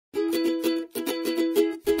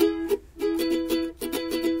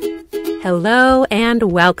Hello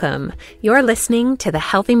and welcome. You're listening to the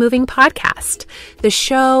Healthy Moving Podcast, the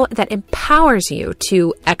show that empowers you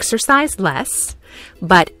to exercise less,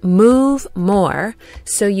 but move more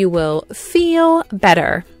so you will feel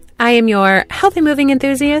better. I am your healthy moving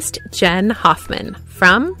enthusiast, Jen Hoffman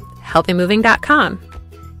from healthymoving.com.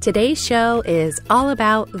 Today's show is all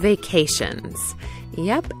about vacations.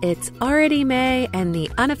 Yep, it's already May and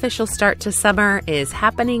the unofficial start to summer is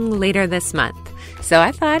happening later this month. So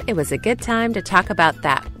I thought it was a good time to talk about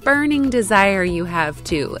that burning desire you have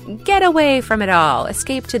to get away from it all,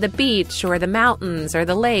 escape to the beach or the mountains or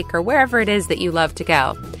the lake or wherever it is that you love to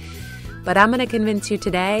go. But I'm going to convince you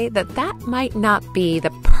today that that might not be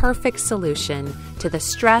the perfect solution to the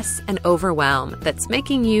stress and overwhelm that's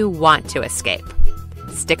making you want to escape.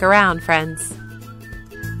 Stick around, friends.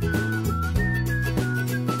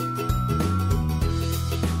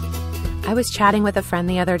 I was chatting with a friend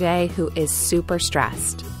the other day who is super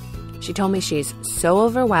stressed. She told me she's so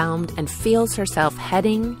overwhelmed and feels herself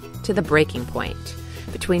heading to the breaking point.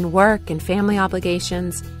 Between work and family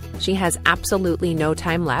obligations, she has absolutely no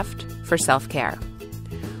time left for self-care.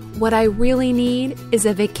 "What I really need is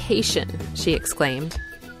a vacation," she exclaimed.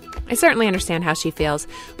 I certainly understand how she feels.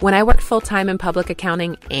 When I worked full-time in public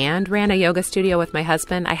accounting and ran a yoga studio with my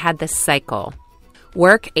husband, I had this cycle.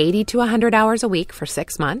 Work 80 to 100 hours a week for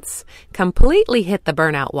 6 months, completely hit the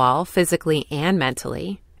burnout wall physically and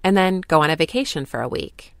mentally, and then go on a vacation for a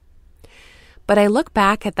week. But I look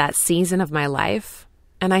back at that season of my life,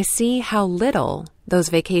 and I see how little those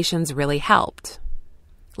vacations really helped.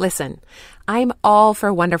 Listen, I'm all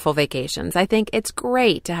for wonderful vacations. I think it's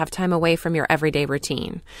great to have time away from your everyday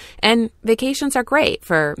routine. And vacations are great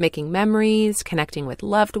for making memories, connecting with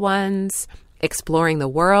loved ones, exploring the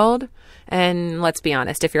world, and let's be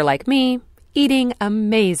honest, if you're like me, eating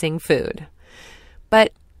amazing food.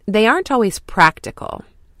 But they aren't always practical.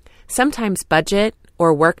 Sometimes budget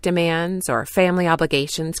or work demands or family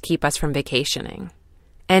obligations keep us from vacationing.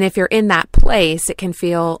 And if you're in that place, it can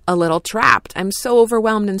feel a little trapped. I'm so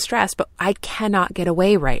overwhelmed and stressed, but I cannot get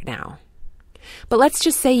away right now. But let's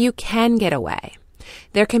just say you can get away.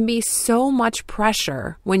 There can be so much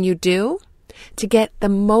pressure when you do to get the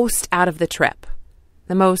most out of the trip,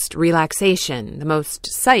 the most relaxation, the most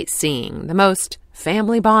sightseeing, the most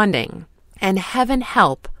family bonding. And heaven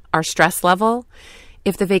help our stress level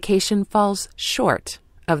if the vacation falls short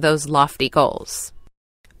of those lofty goals.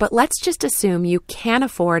 But let's just assume you can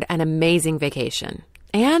afford an amazing vacation,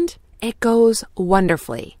 and it goes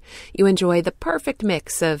wonderfully. You enjoy the perfect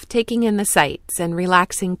mix of taking in the sights and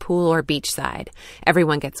relaxing pool or beachside.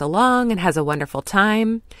 Everyone gets along and has a wonderful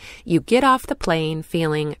time. You get off the plane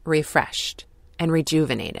feeling refreshed and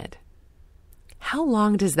rejuvenated. How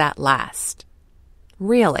long does that last?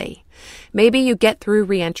 Really? Maybe you get through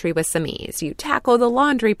reentry with some ease. You tackle the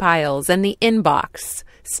laundry piles and the inbox,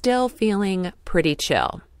 still feeling pretty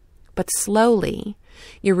chill. But slowly,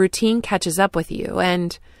 your routine catches up with you,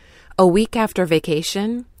 and a week after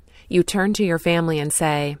vacation, you turn to your family and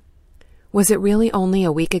say, "Was it really only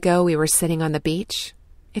a week ago we were sitting on the beach?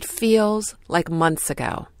 It feels like months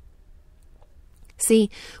ago." See,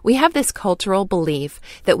 we have this cultural belief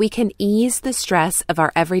that we can ease the stress of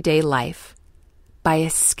our everyday life by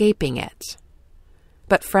escaping it.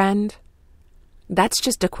 But friend, that's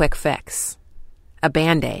just a quick fix, a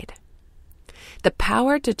Band-Aid. The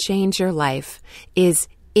power to change your life is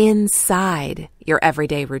inside your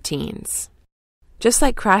everyday routines. Just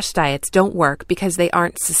like crash diets don't work because they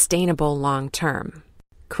aren't sustainable long term.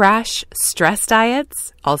 Crash stress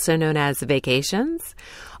diets, also known as vacations,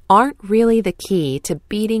 aren't really the key to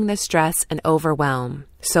beating the stress and overwhelm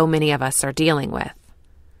so many of us are dealing with.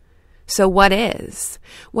 So what is?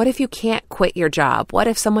 What if you can't quit your job? What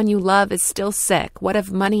if someone you love is still sick? What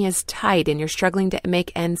if money is tight and you're struggling to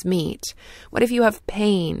make ends meet? What if you have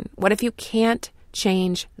pain? What if you can't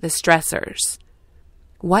change the stressors?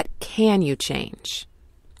 What can you change?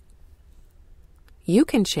 You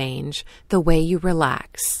can change the way you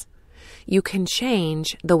relax. You can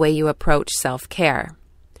change the way you approach self-care.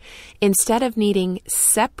 Instead of needing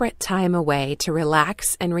separate time away to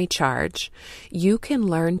relax and recharge, you can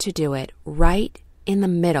learn to do it right in the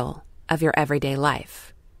middle of your everyday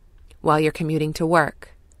life. While you're commuting to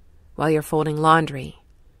work, while you're folding laundry,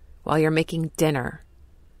 while you're making dinner,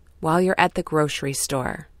 while you're at the grocery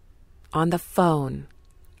store, on the phone,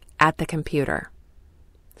 at the computer.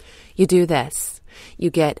 You do this. You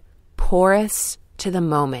get porous to the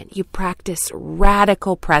moment. You practice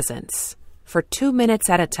radical presence for 2 minutes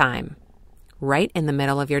at a time, right in the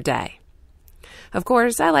middle of your day. Of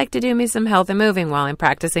course, I like to do me some health and moving while I'm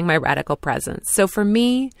practicing my radical presence. So for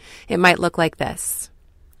me, it might look like this.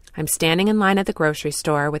 I'm standing in line at the grocery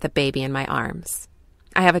store with a baby in my arms.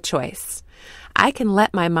 I have a choice. I can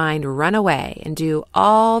let my mind run away and do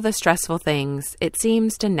all the stressful things it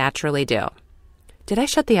seems to naturally do. Did I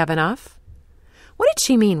shut the oven off? What did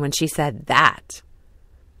she mean when she said that?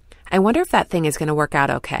 I wonder if that thing is going to work out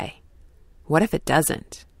okay. What if it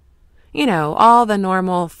doesn't? You know, all the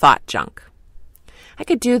normal thought junk. I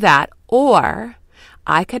could do that, or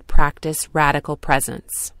I could practice radical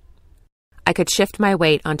presence. I could shift my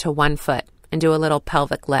weight onto one foot and do a little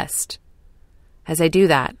pelvic list. As I do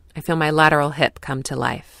that, I feel my lateral hip come to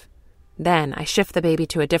life. Then I shift the baby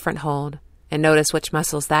to a different hold and notice which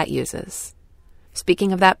muscles that uses.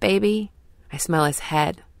 Speaking of that baby, I smell his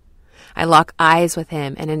head. I lock eyes with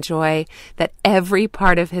him and enjoy that every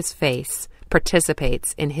part of his face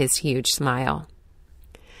participates in his huge smile.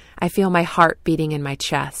 I feel my heart beating in my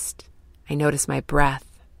chest. I notice my breath.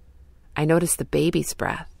 I notice the baby's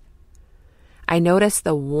breath. I notice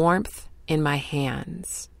the warmth in my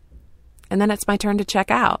hands. And then it's my turn to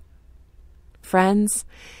check out. Friends,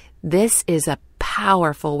 this is a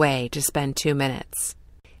powerful way to spend 2 minutes.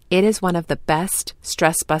 It is one of the best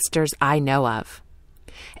stress busters I know of.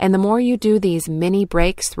 And the more you do these mini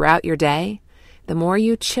breaks throughout your day, the more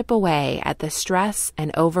you chip away at the stress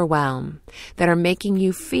and overwhelm that are making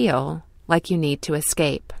you feel like you need to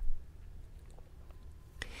escape.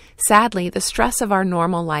 Sadly, the stress of our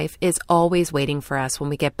normal life is always waiting for us when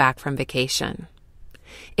we get back from vacation.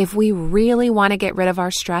 If we really want to get rid of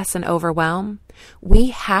our stress and overwhelm, we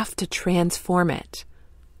have to transform it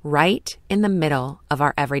right in the middle of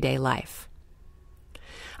our everyday life.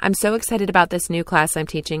 I'm so excited about this new class I'm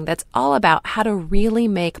teaching that's all about how to really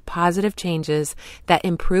make positive changes that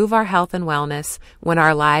improve our health and wellness when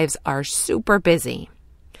our lives are super busy.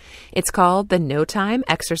 It's called the No Time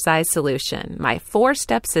Exercise Solution, my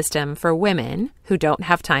 4-step system for women who don't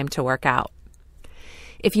have time to work out.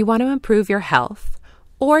 If you want to improve your health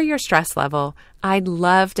or your stress level, I'd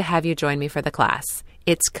love to have you join me for the class.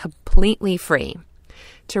 It's completely free.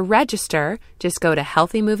 To register, just go to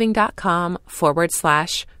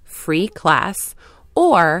healthymoving.com/free class,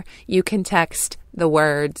 or you can text the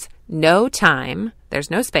words no time, there's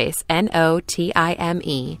no space,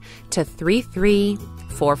 NOTIME, to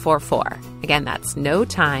 33444. Again, that's no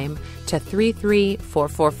time to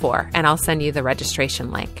 33444, and I'll send you the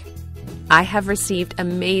registration link. I have received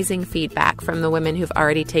amazing feedback from the women who've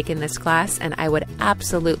already taken this class, and I would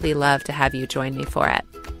absolutely love to have you join me for it.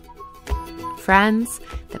 Friends,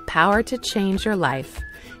 the power to change your life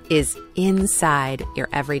is inside your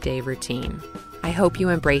everyday routine. I hope you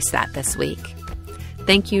embrace that this week.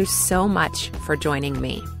 Thank you so much for joining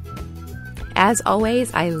me. As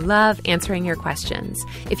always, I love answering your questions.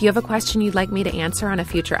 If you have a question you'd like me to answer on a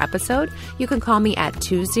future episode, you can call me at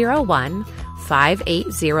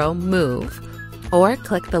 201-580-MOVE or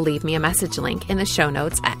click the Leave Me a Message link in the show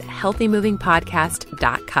notes at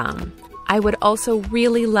healthymovingpodcast.com. I would also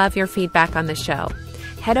really love your feedback on the show.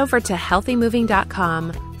 Head over to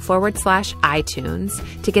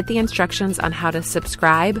healthymoving.com/iTunes to get the instructions on how to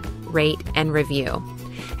subscribe, rate, and review.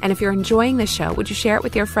 And if you're enjoying the show, would you share it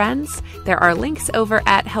with your friends? There are links over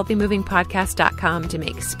at healthymovingpodcast.com to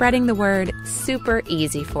make spreading the word super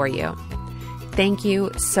easy for you. Thank you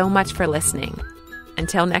so much for listening.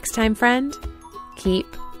 Until next time, friend, keep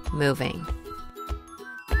moving.